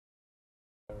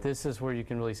This is where you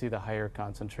can really see the higher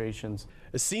concentrations.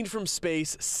 Seen from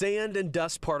space, sand and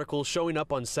dust particles showing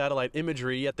up on satellite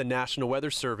imagery at the National Weather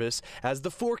Service as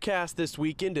the forecast this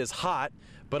weekend is hot,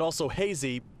 but also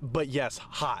hazy, but yes,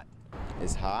 hot.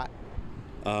 It's hot.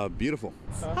 Beautiful.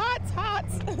 Hot.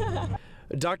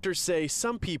 Doctors say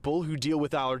some people who deal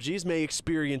with allergies may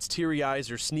experience teary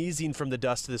eyes or sneezing from the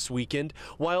dust this weekend,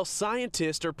 while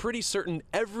scientists are pretty certain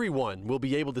everyone will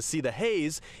be able to see the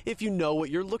haze if you know what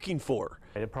you're looking for.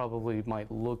 It probably might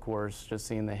look worse just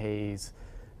seeing the haze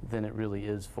than it really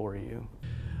is for you.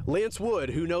 Lance Wood,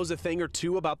 who knows a thing or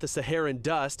two about the Saharan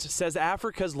dust, says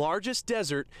Africa's largest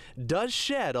desert does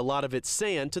shed a lot of its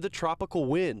sand to the tropical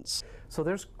winds. So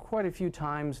there's quite a few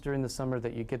times during the summer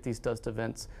that you get these dust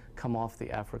events come off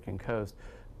the African coast,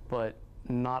 but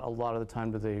not a lot of the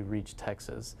time do they reach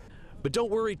Texas. But don't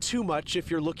worry too much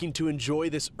if you're looking to enjoy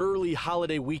this early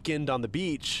holiday weekend on the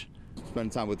beach.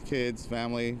 Spend time with the kids,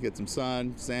 family, get some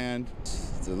sun, sand.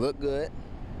 To look good,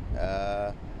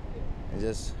 and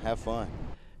just have fun.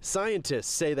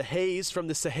 Scientists say the haze from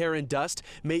the Saharan dust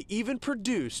may even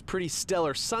produce pretty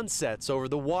stellar sunsets over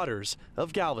the waters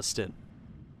of Galveston.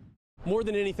 More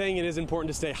than anything, it is important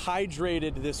to stay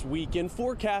hydrated this weekend.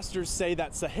 Forecasters say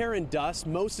that Saharan dust,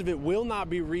 most of it will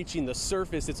not be reaching the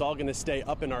surface. It's all going to stay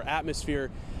up in our atmosphere.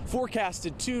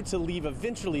 Forecasted to leave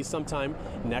eventually sometime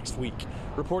next week.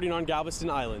 Reporting on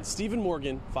Galveston Island, Stephen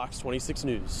Morgan, Fox 26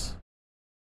 News.